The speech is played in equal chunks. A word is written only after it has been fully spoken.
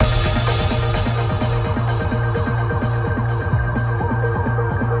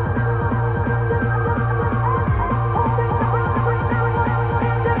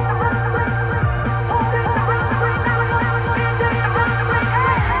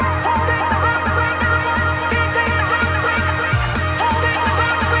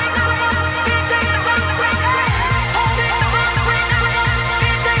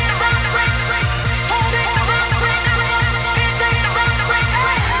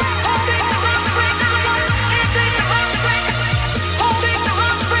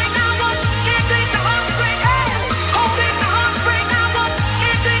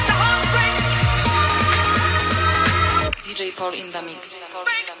DJPol in the mix.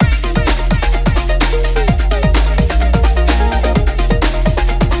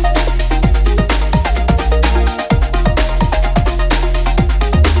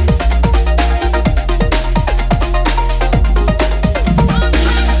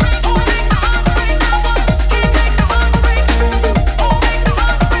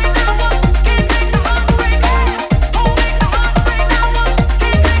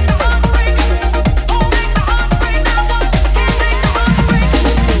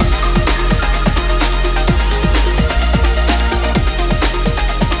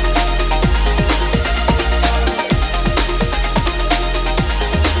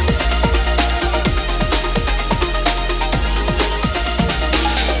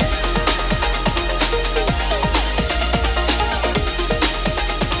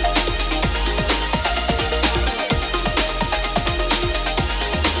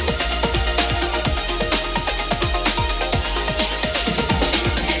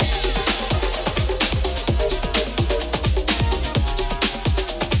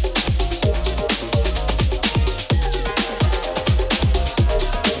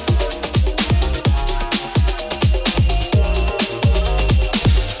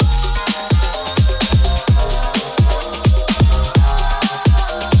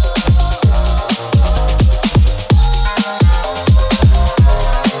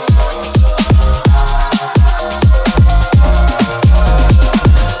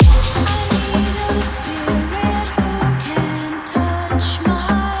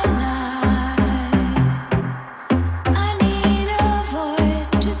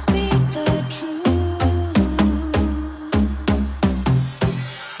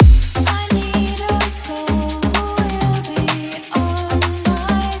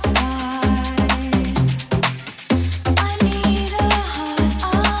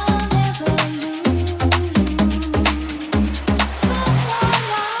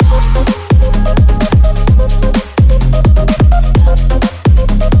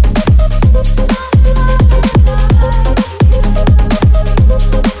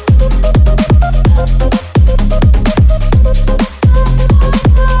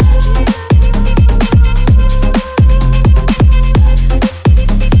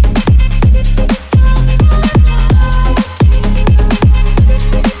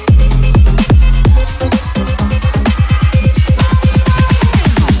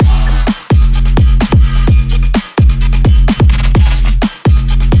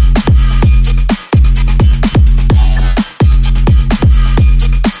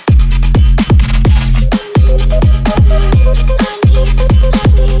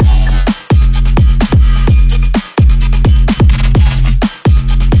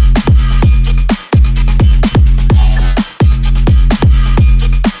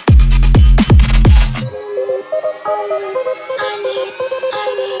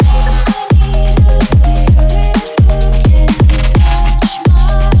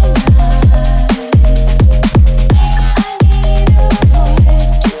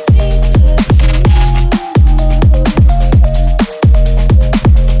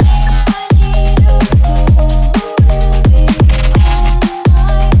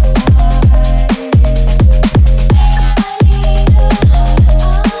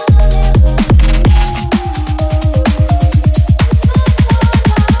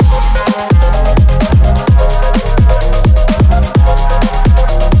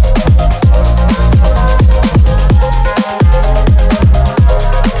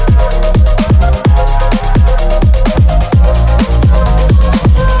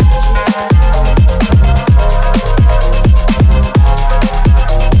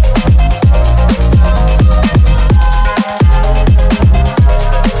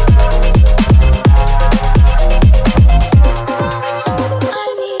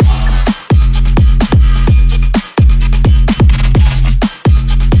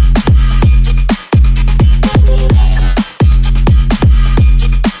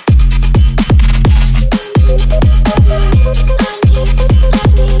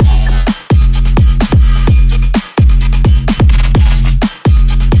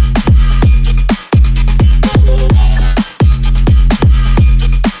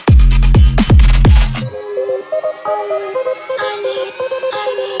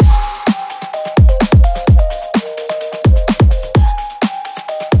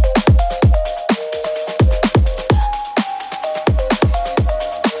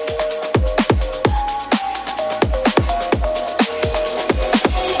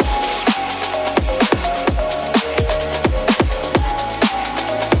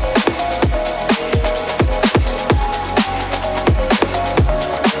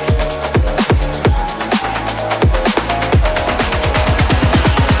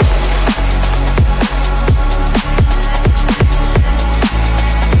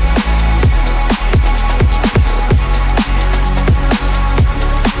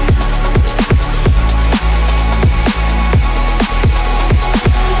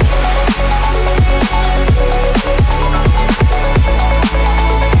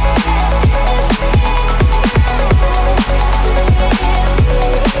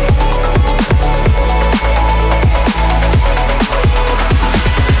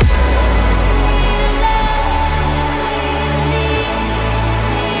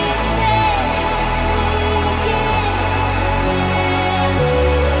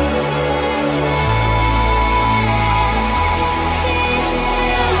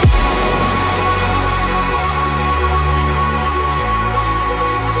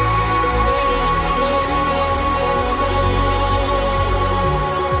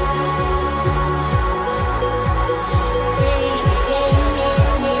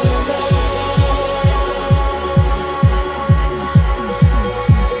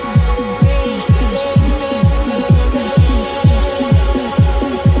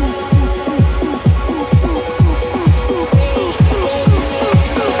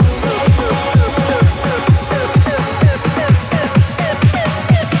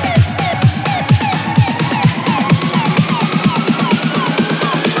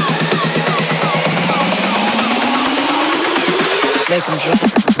 Make 'em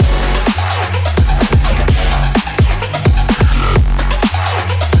drop.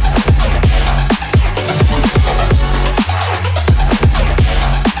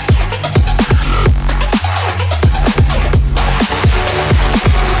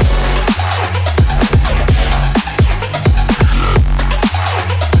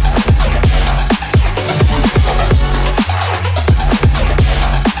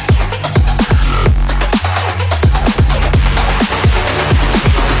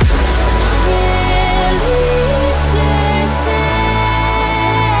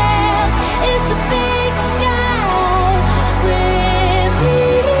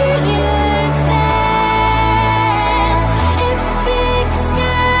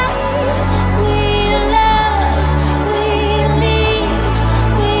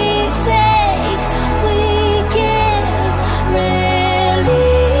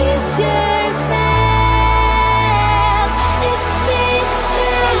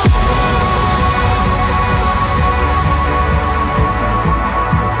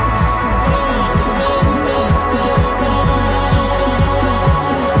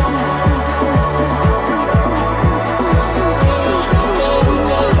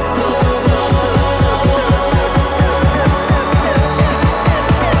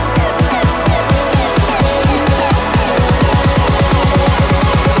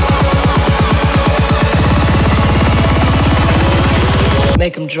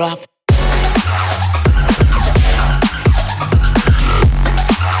 Make 'em drop.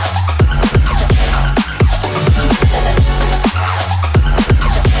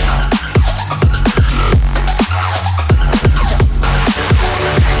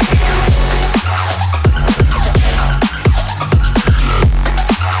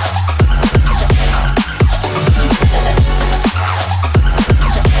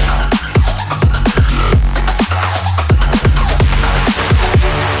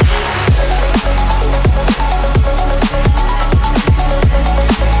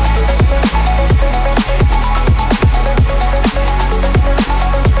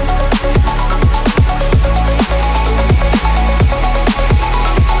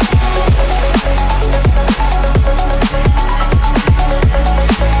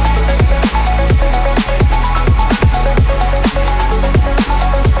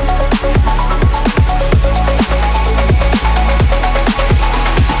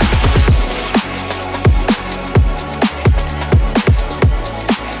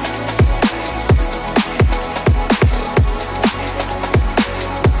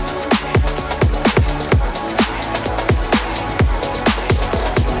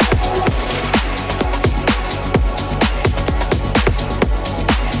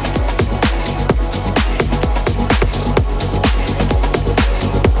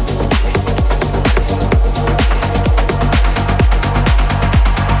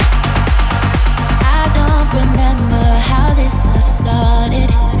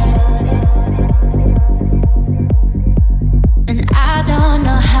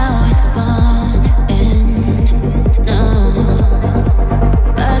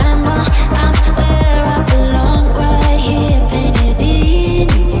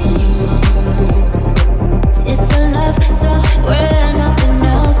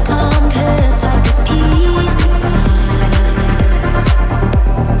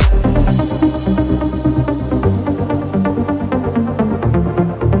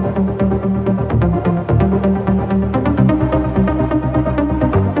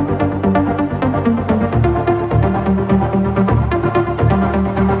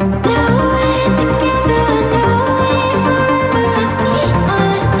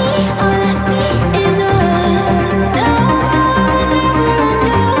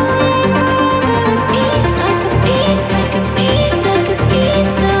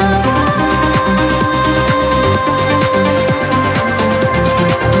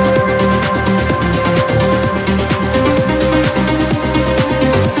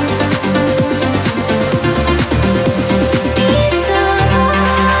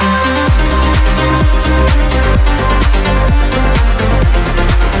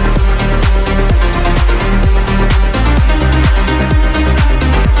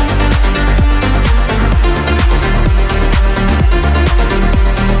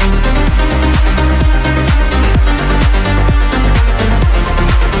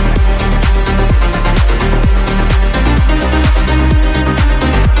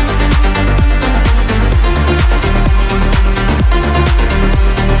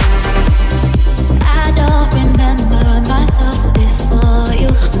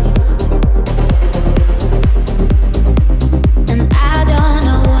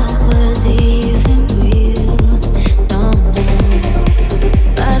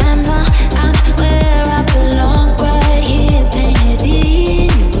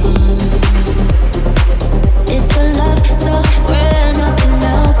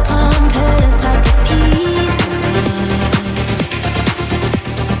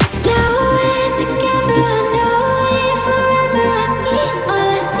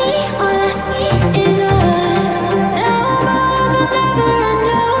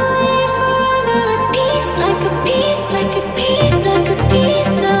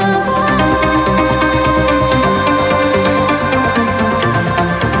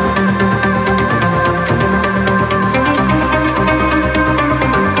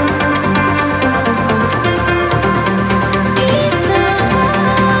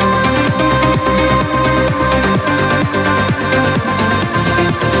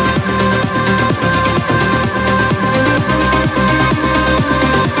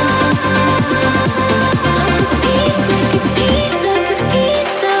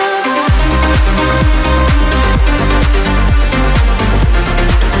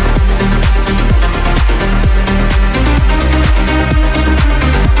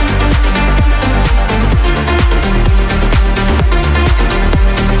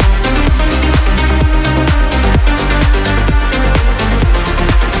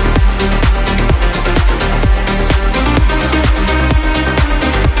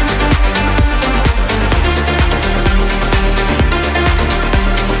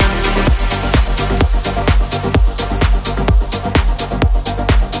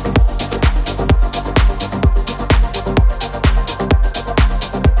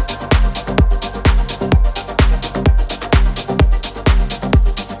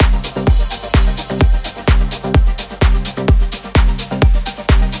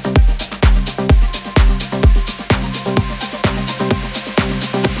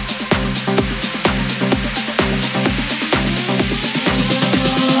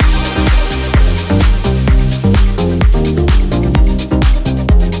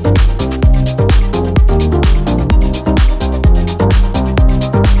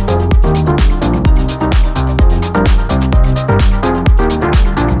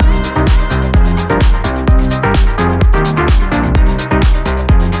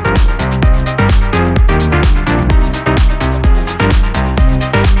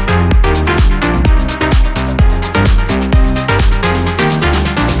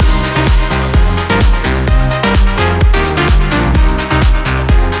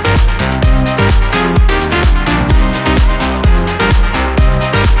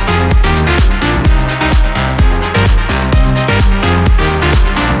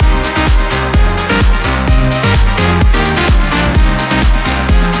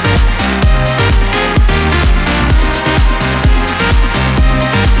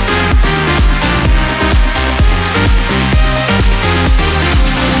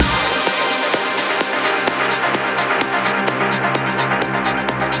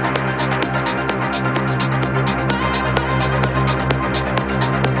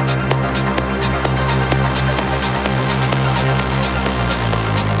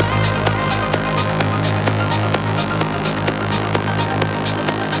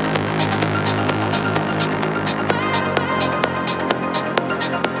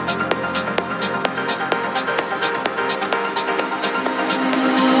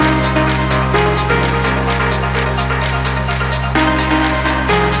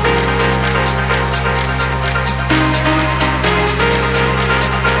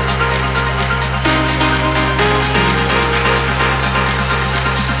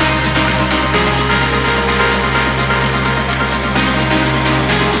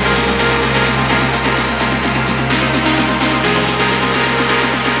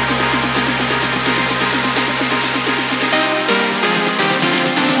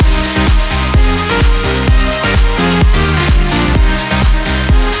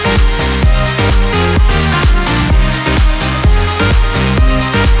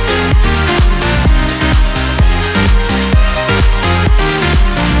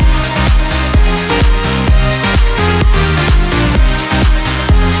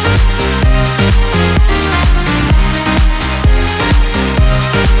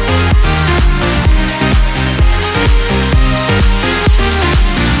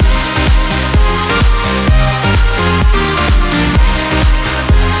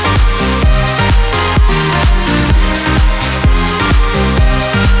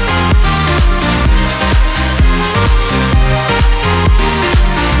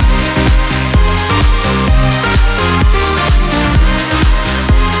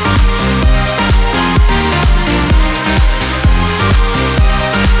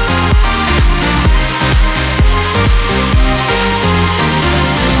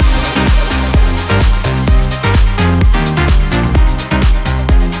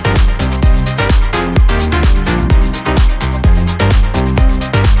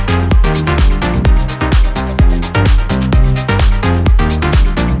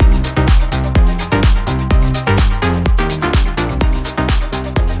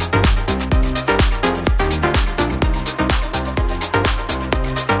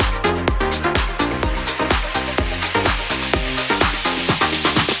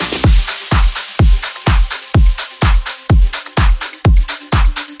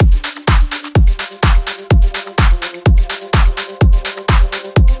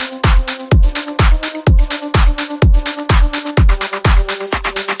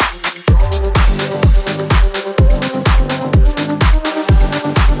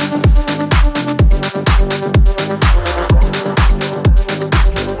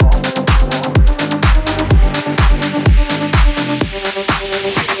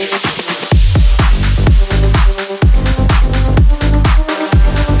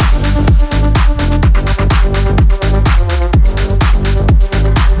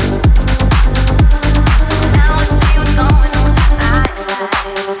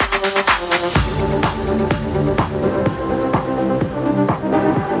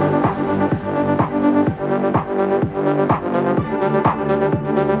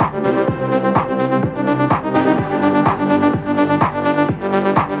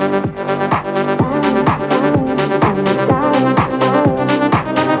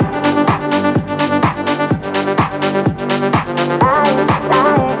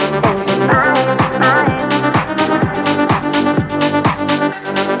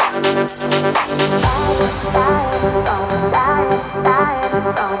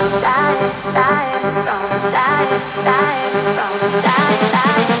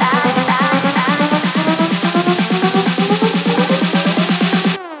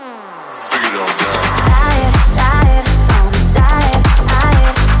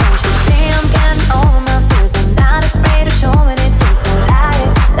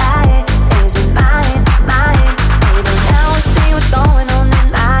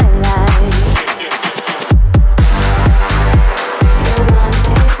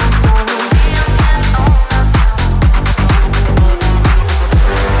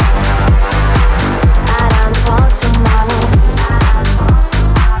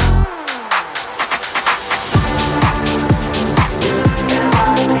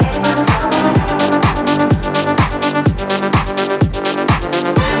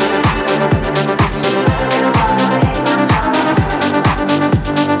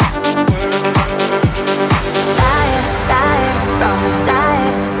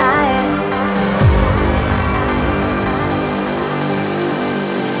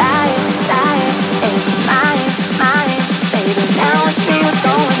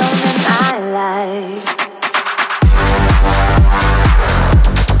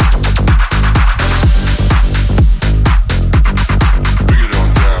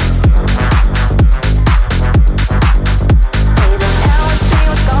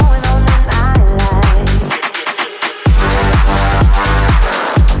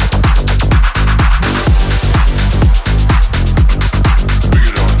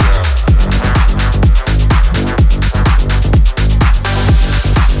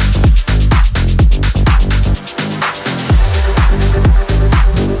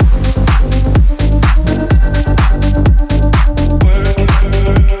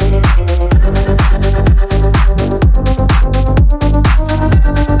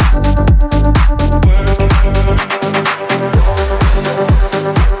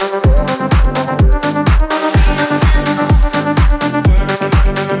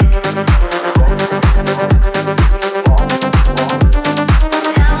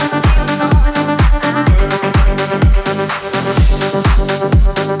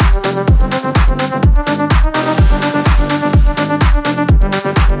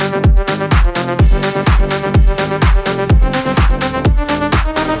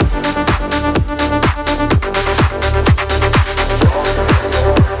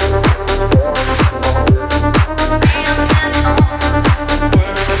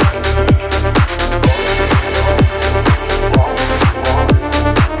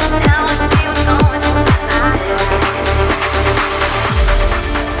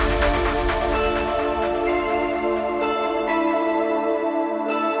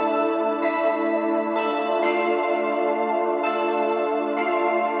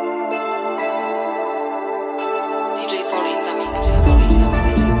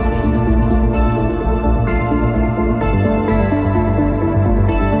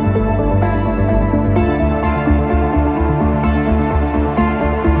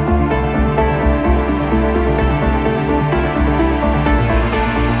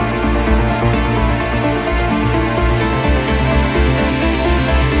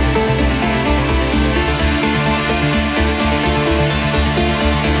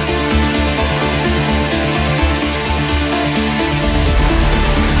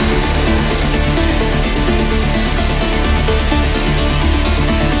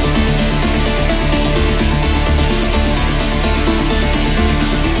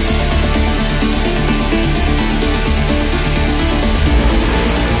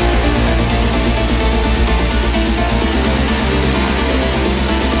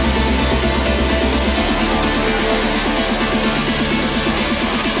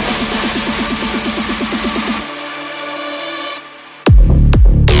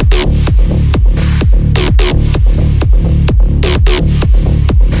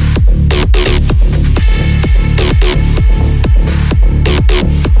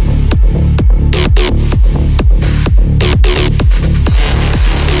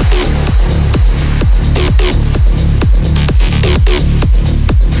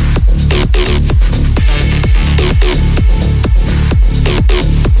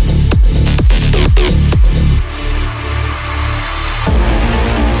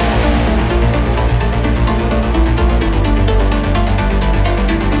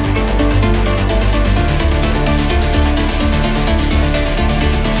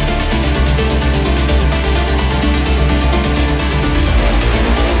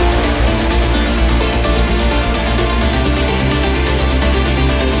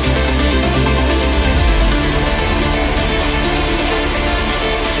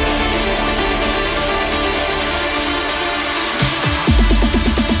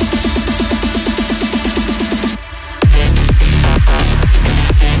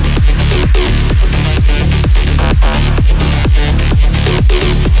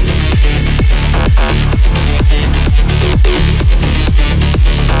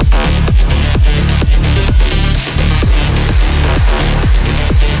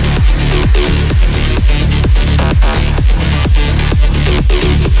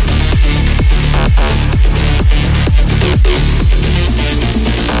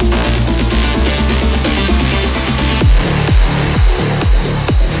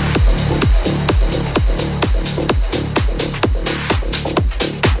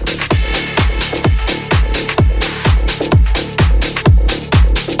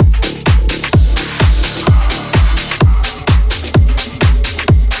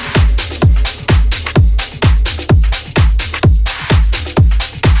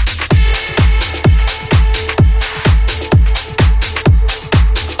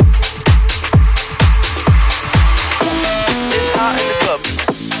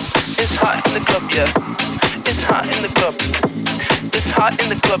 hot in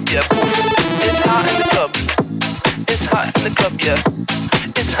the club, yeah. It's hot in the club. It's hot in the club, yeah.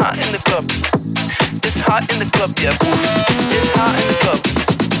 It's hot in the club. It's hot in the club, yeah. It's hot in the club.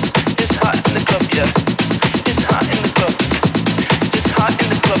 It's hot in the club, yeah. It's hot in the club. It's hot in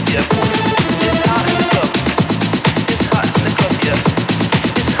the club, yeah. It's hot in the club. It's hot in the club, yeah.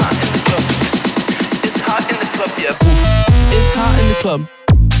 It's hot in the club. It's hot in the club, yeah. It's hot in the club.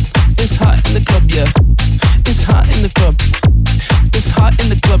 It's hot in the club, yeah. It's hot in the club. It's hot in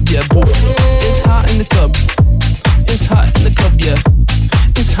the club, yeah. It's hot in the club. It's hot in the club, yeah.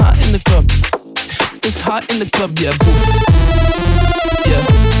 It's hot in the club. It's hot in the club, yeah. Yeah.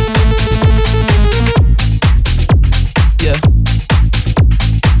 Yeah.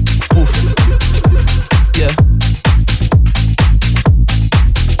 Oof. Yeah.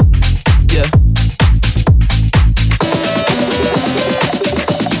 Yeah.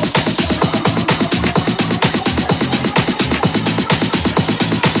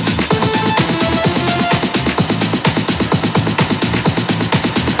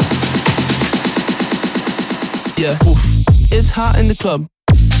 Yeah, oof. It's hot in the club.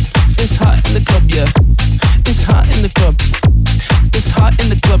 It's hot in the club, yeah. It's hot in the club. It's hot in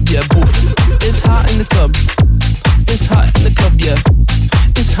the club, yeah. Oof. It's hot in the club. It's hot in the club, yeah.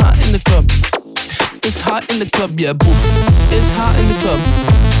 It's hot in the club. It's hot in the club, yeah. Oof. It's hot in the club.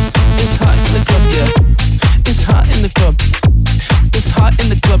 It's hot in the club, yeah. It's hot in the club. It's hot in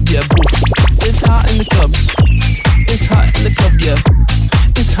the club, yeah. Oof. It's hot in the club. It's hot in the club, yeah.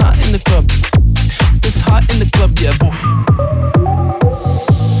 It's hot in the club. It's hot in the club, yeah. Oof.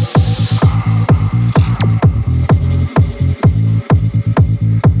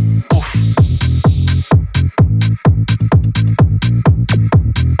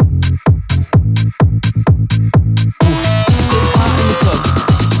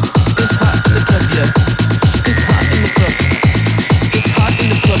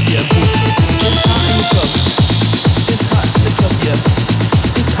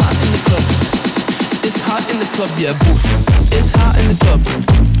 Yeah, boof. It's hot in the club.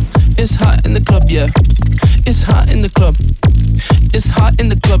 It's hot in the club, yeah. It's hot in the club. It's hot in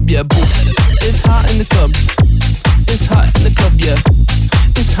the club, yeah, boof. It's hot in the club. It's hot in the club, yeah.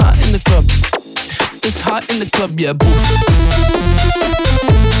 It's hot in the club. It's hot in the club, yeah, boof.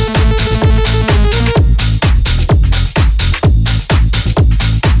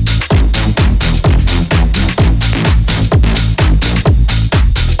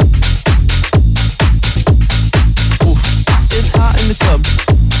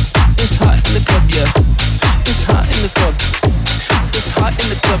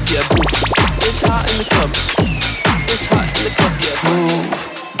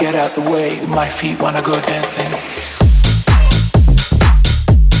 Get out the way, my feet wanna go dancing.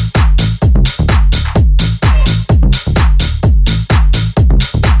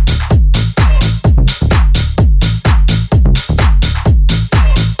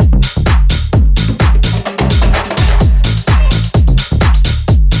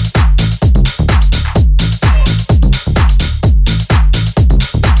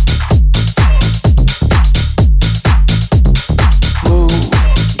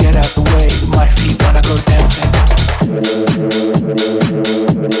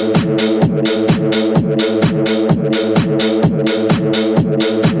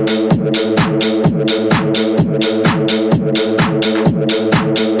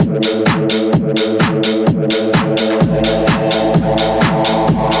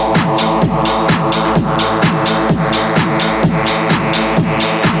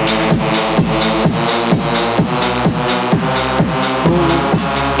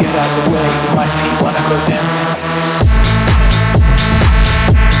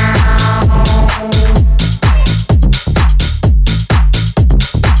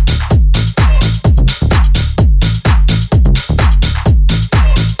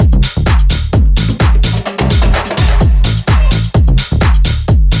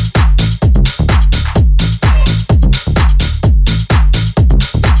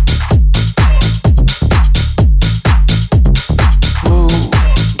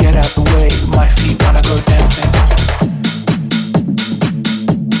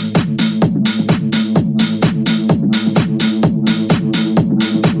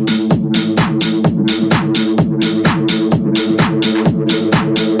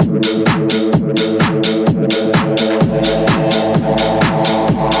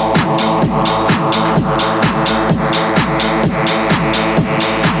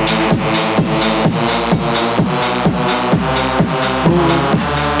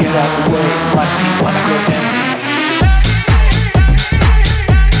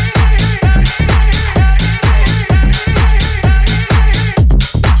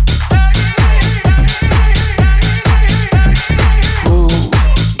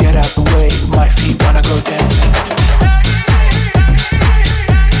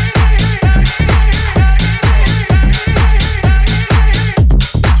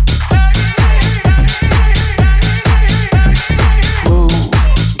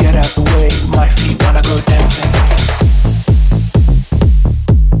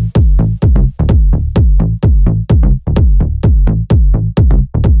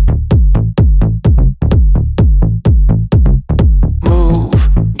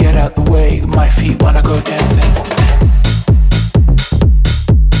 go dancing.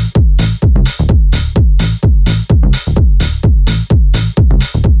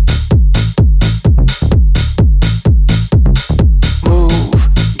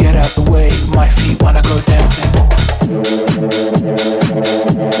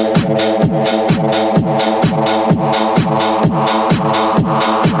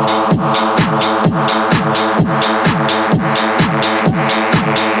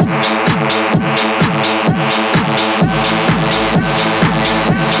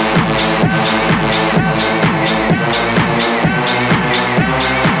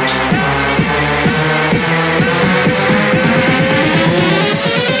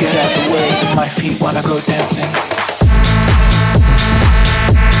 Wanna go dancing.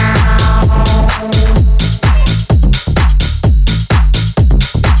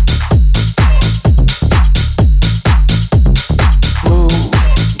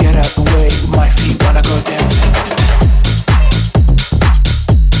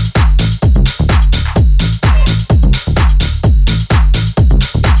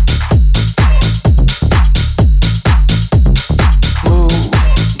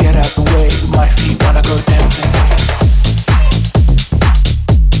 Dancing.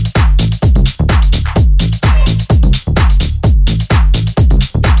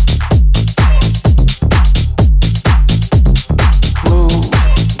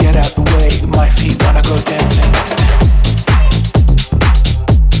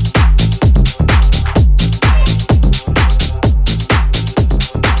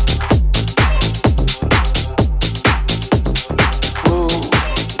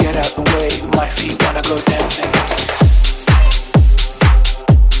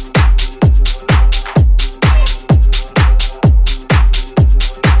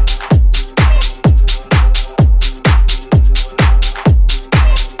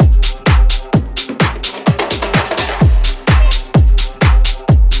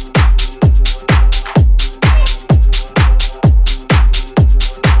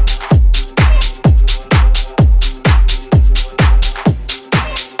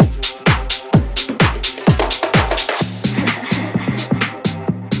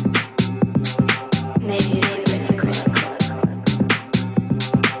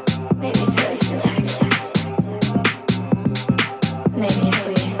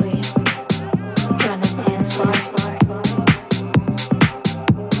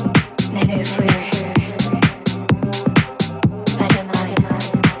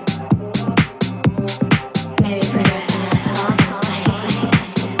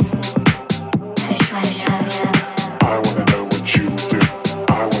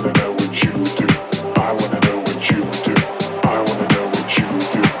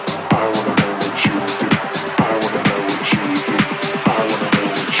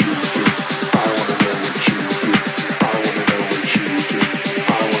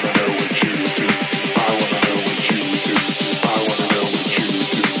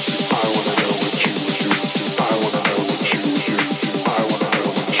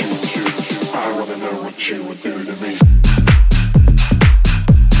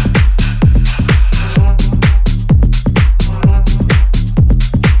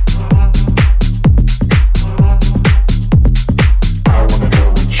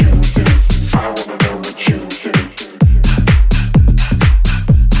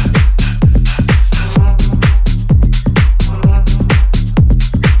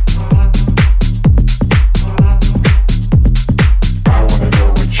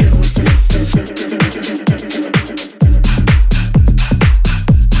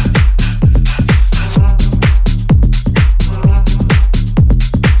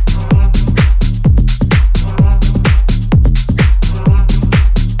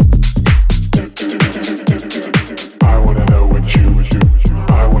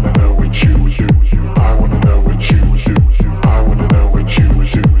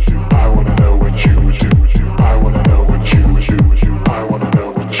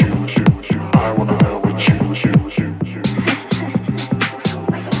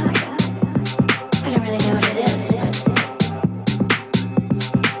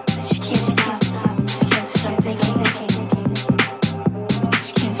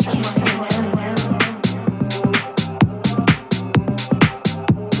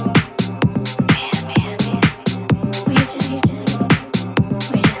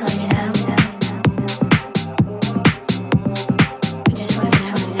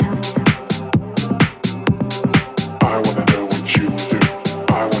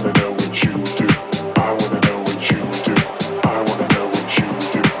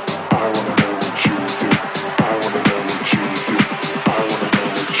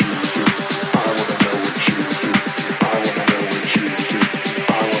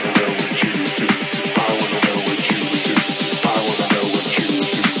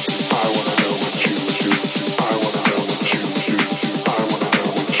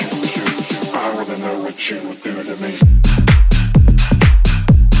 Let me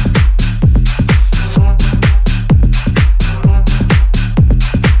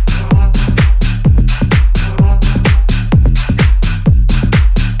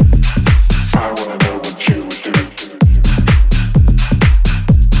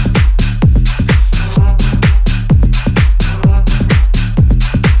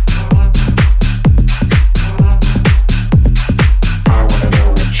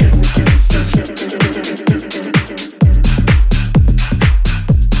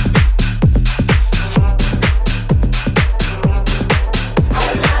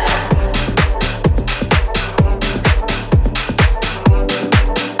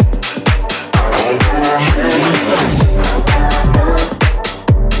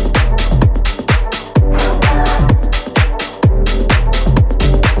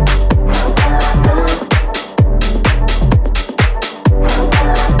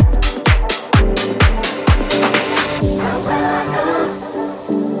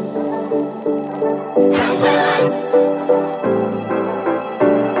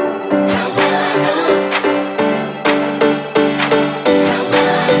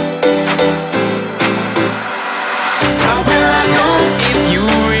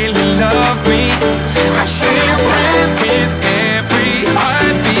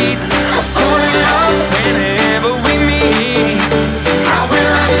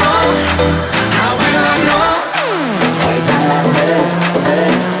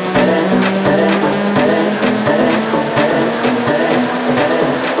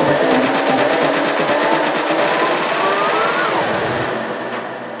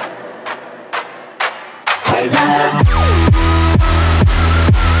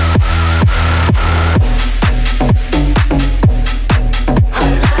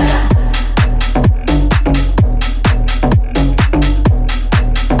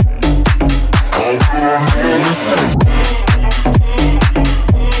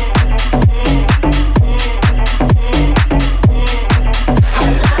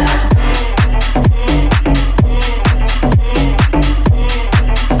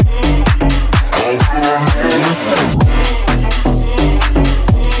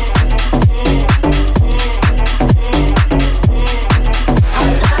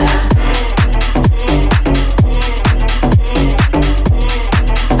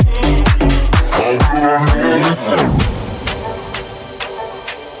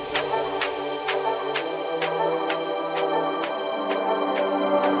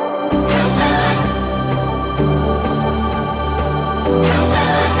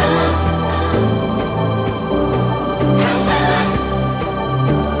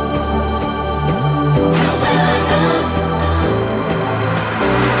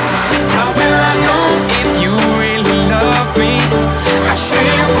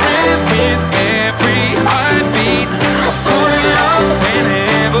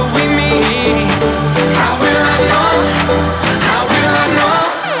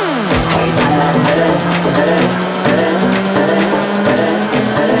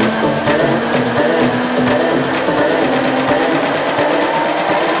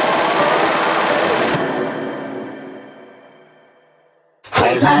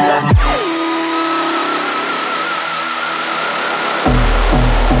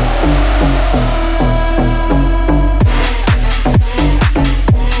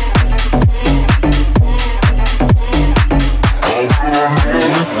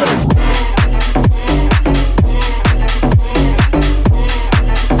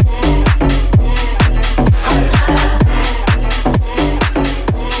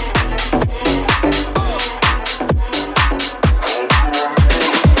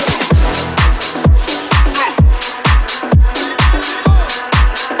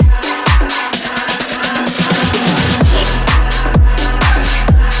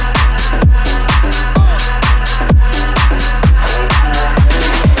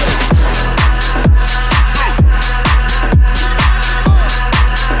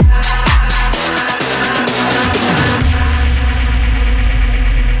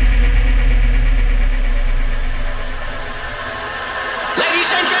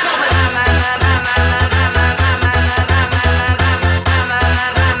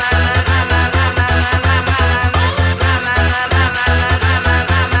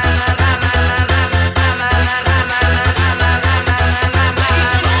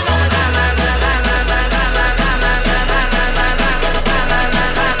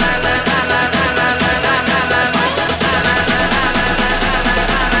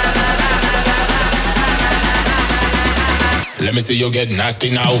see you get nasty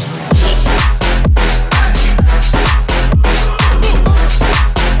now.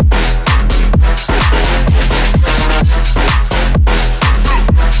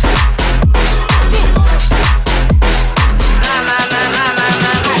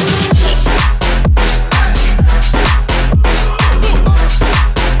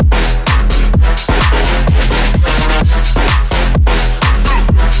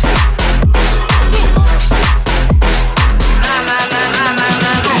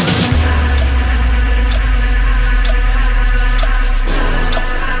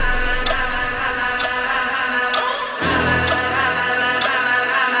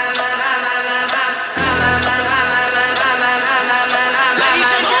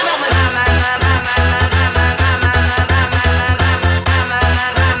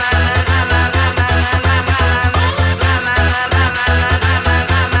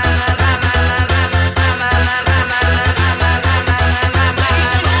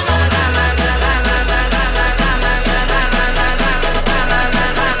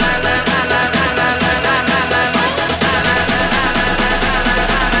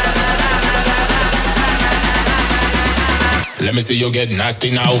 me see you get nasty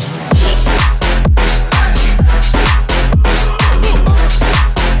now.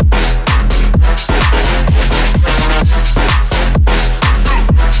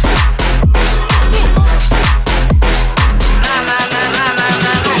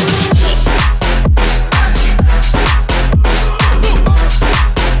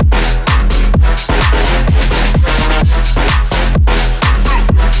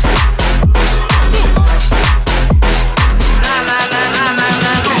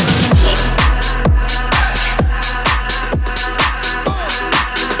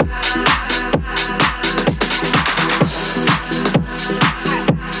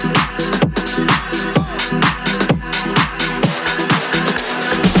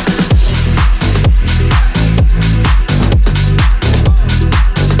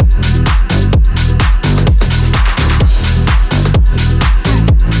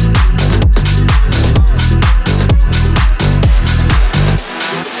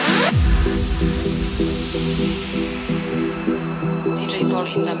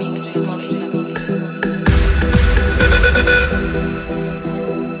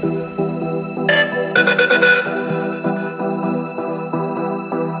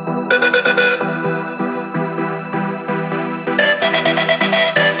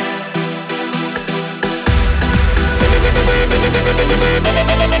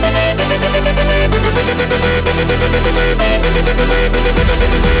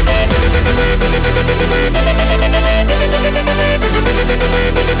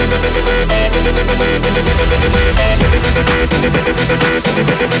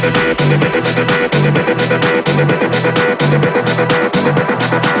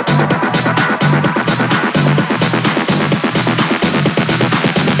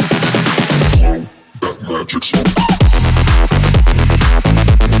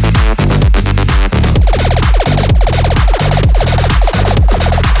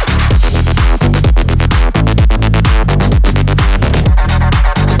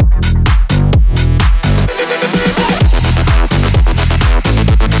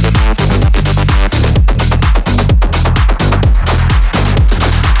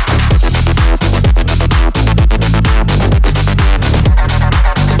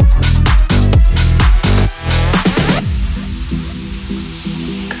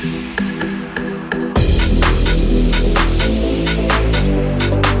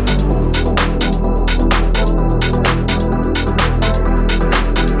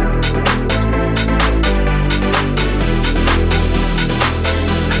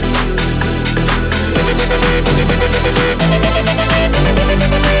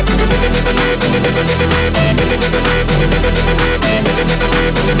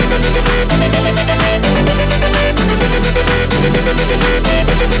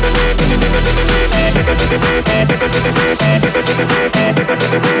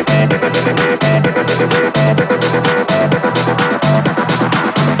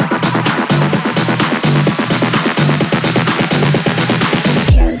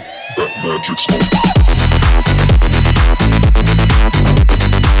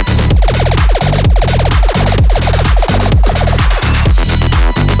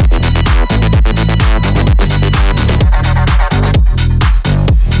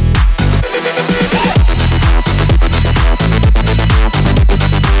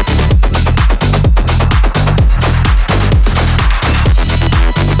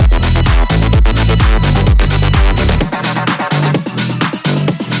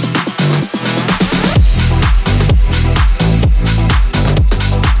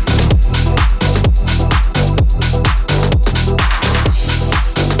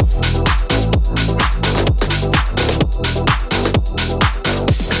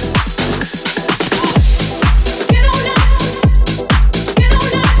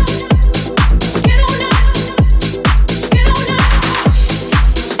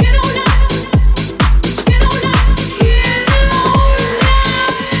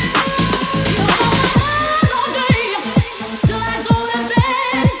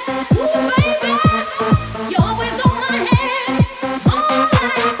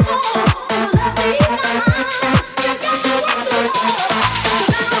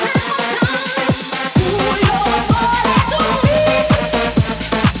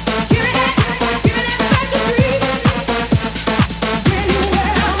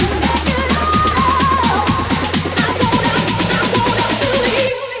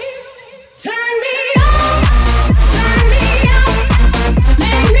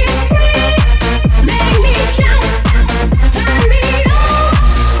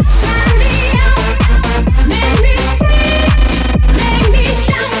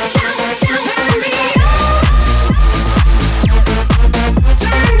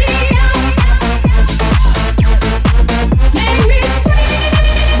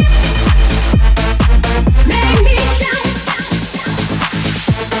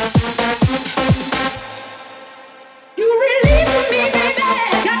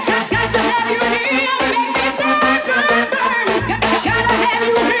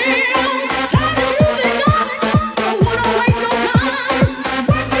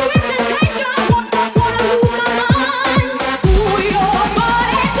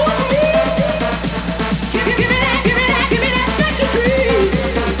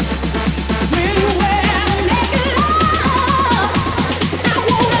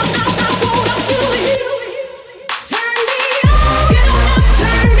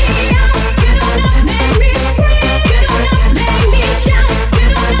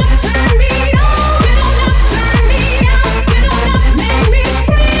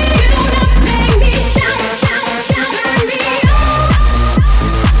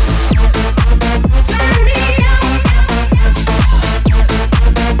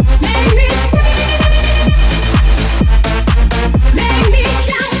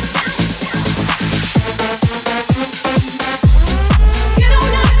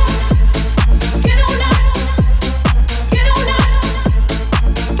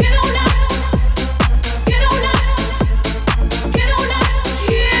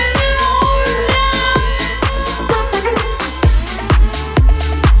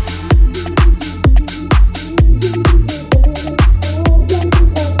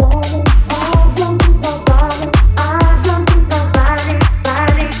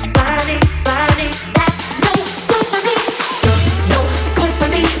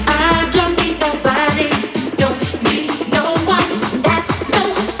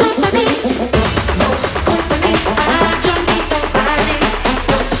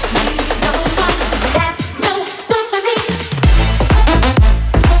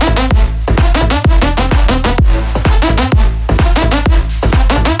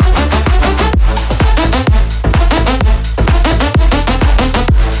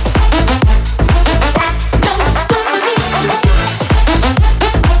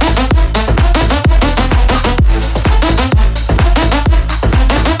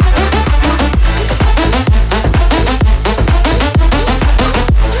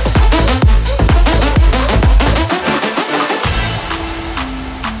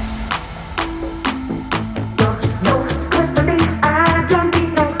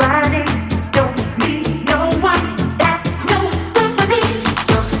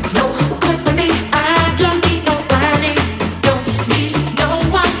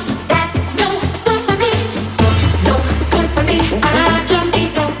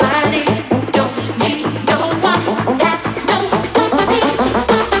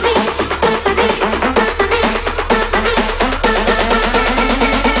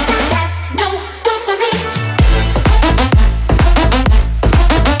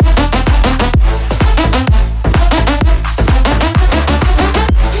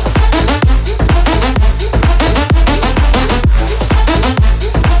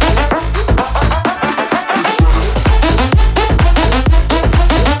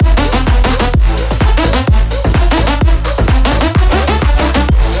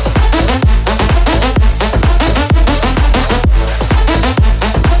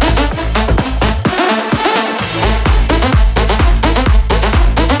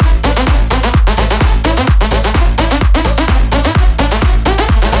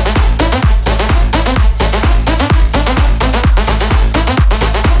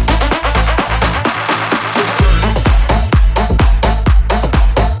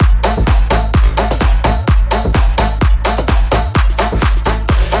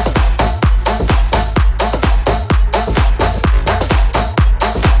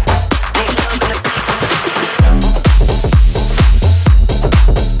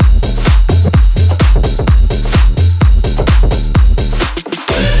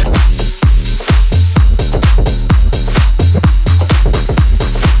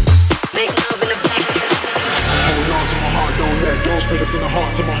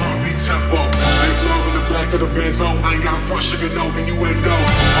 of the Benz on. I ain't got a front, sugar, no innuendo.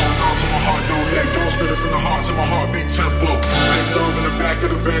 Hold on to my heart, don't let go. Spit it from the heart to my heartbeat tempo. Make love in the back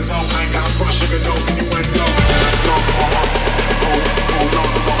of the Benz on. I ain't got a front, sugar, no innuendo. Hold on to my heart, hold on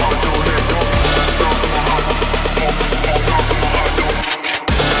to my heart, don't let go. Hold on to my heart, hold on to my heart, don't let go.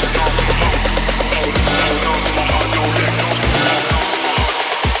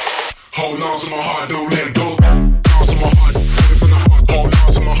 Hold on to my heart, don't let it go. Hold on to my heart, let it from the heart. Hold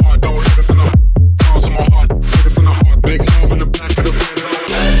on to my heart, don't let it from the heart. Hold on to my heart, let it from the heart. Big love in the back of the Benz.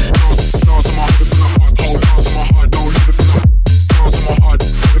 Hold on to my heart, let it from the heart. Hold on to my heart, don't let it from the heart. Hold on to my heart,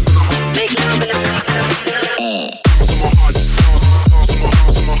 let it from the heart. Big love in the back of the Benz. Hold on to my heart, hold on to my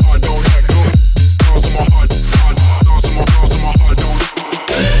heart, don't let go. Hold on to my heart, hold on to my heart, don't let go. Hold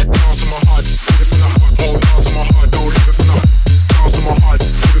on to my heart, let it from the heart. Hold on to my heart, don't let it from the heart. Hold on to my heart,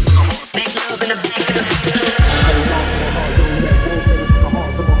 let it from the heart. Big love in the back of the Benz. Hold on to my heart, don't let go. Hold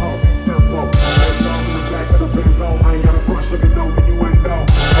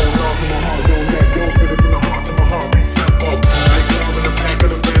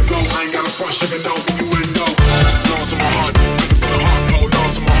on to my heart, let it from the heart. Hold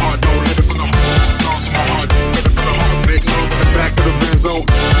on to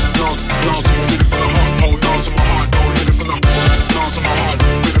my heart, don't let it from the heart. Hold on to my heart,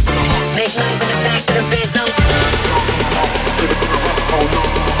 let it from the heart. Make love in the back of the Benz. Hold on to my heart, let it from the heart. Hold on to my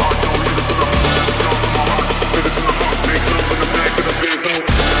heart, don't let it from the heart. Hold on to my heart, let it from the heart. Make love in the back of the Benz.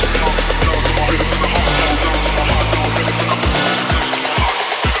 Hold on to my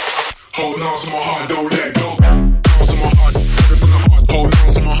heart, hold on to my heart, don't let go. Hold on to my heart, hold on to my heart, don't let go. Hold on to my heart, let it from the heart. Hold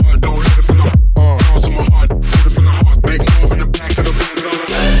on to my heart, don't let it from the heart. Hold on to my heart, let it from the heart. Make love in the back of the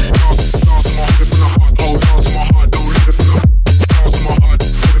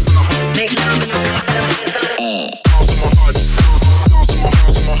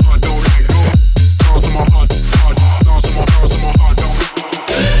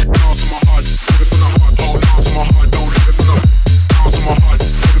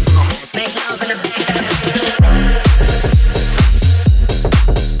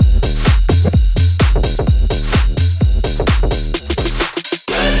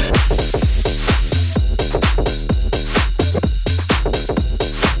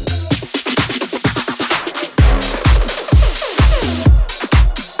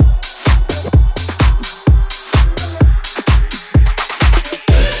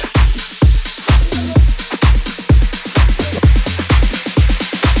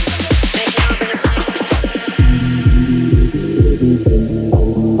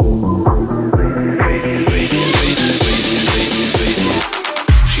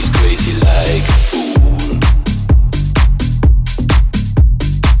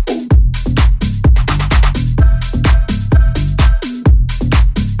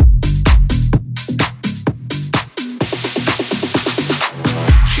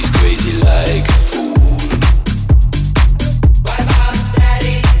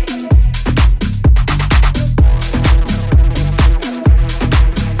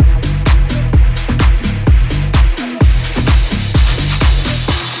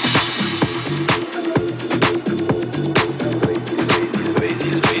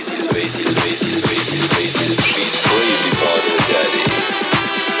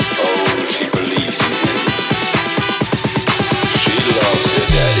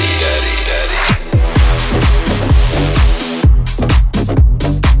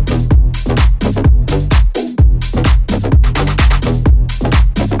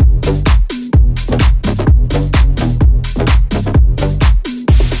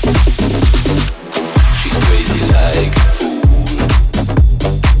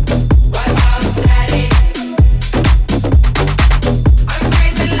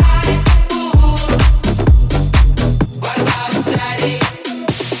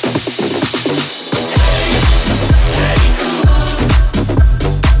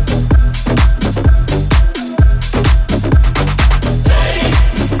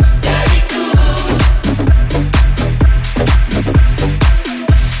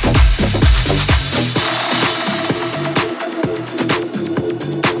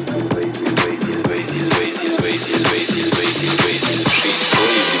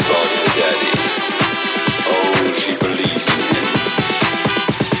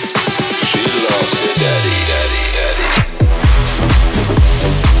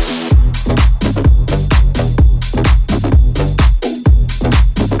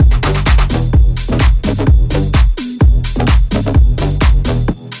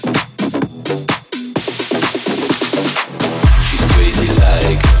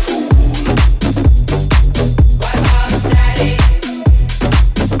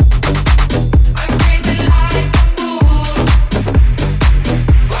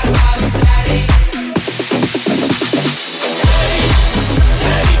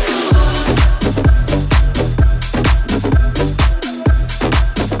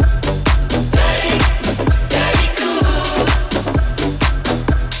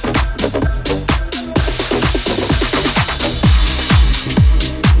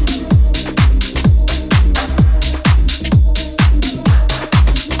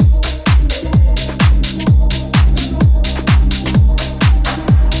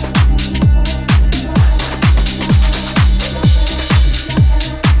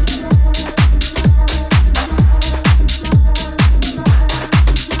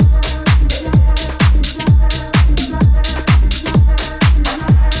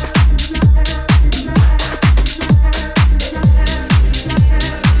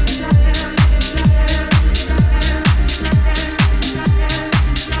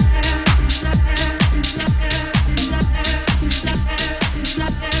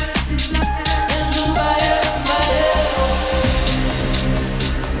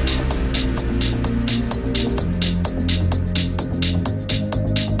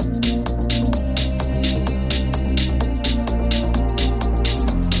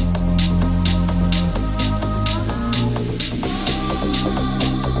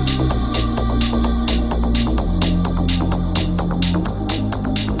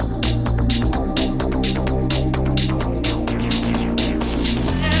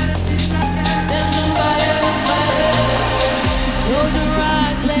her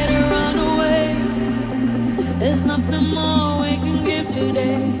eyes, let her run away. There's nothing more we can give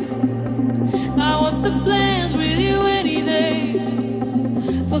today. I want the plans with you any day.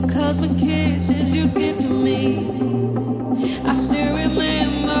 For cosmic kisses you'd give to me. I still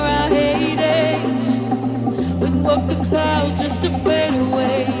remember our heydays. We'd walk the clouds just to fade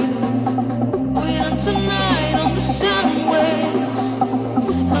away. We dance tonight on the sound waves.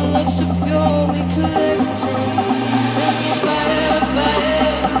 Our love so pure we could levitate. There's a fire, fire.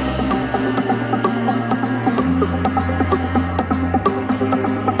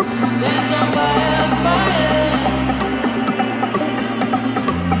 There's a fire, fire.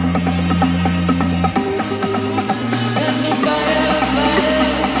 There's a fire, fire.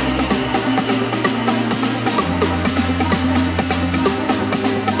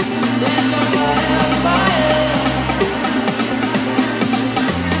 There's a fire, fire.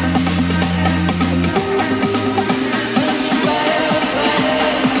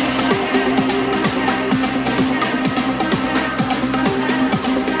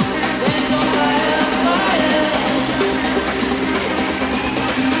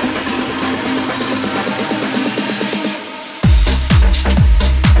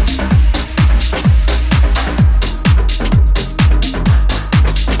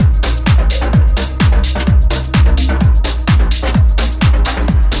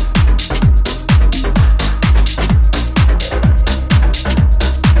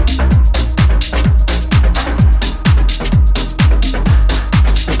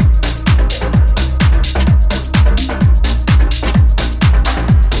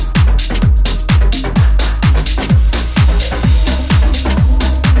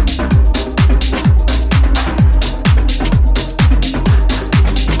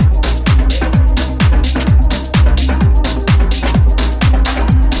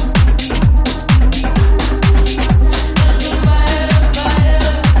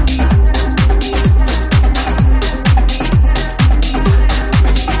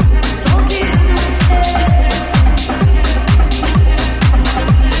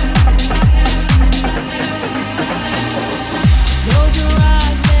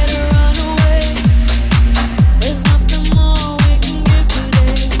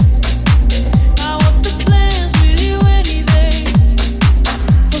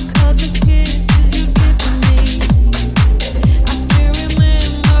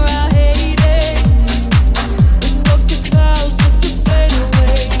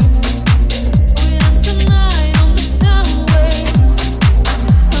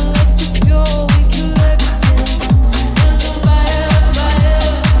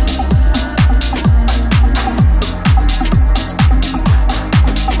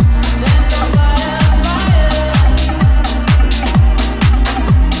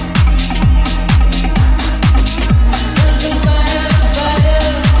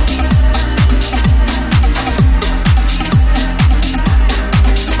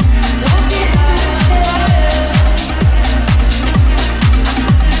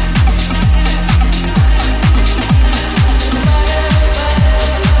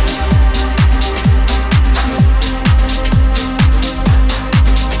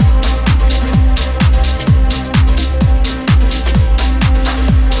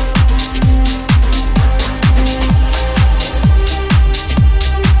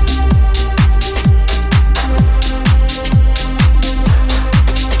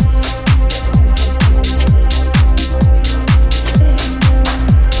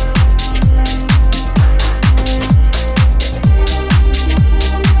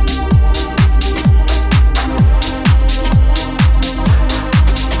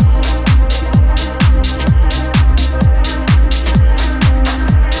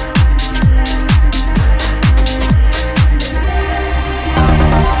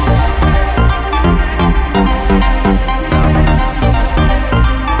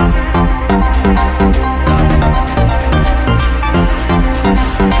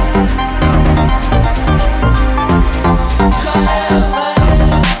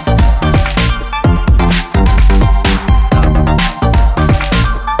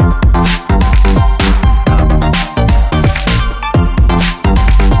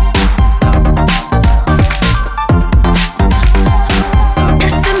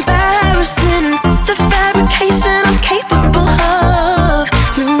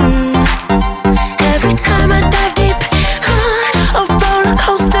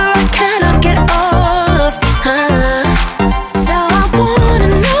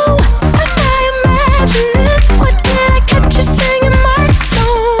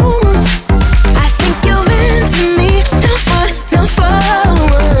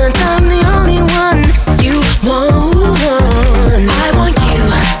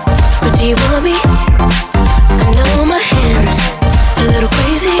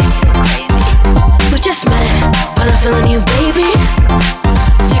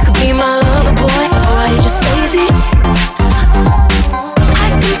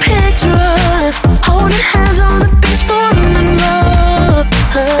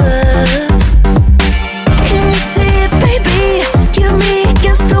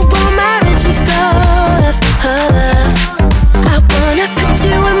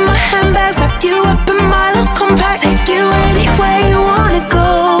 you up in my little compact, take you anywhere you want.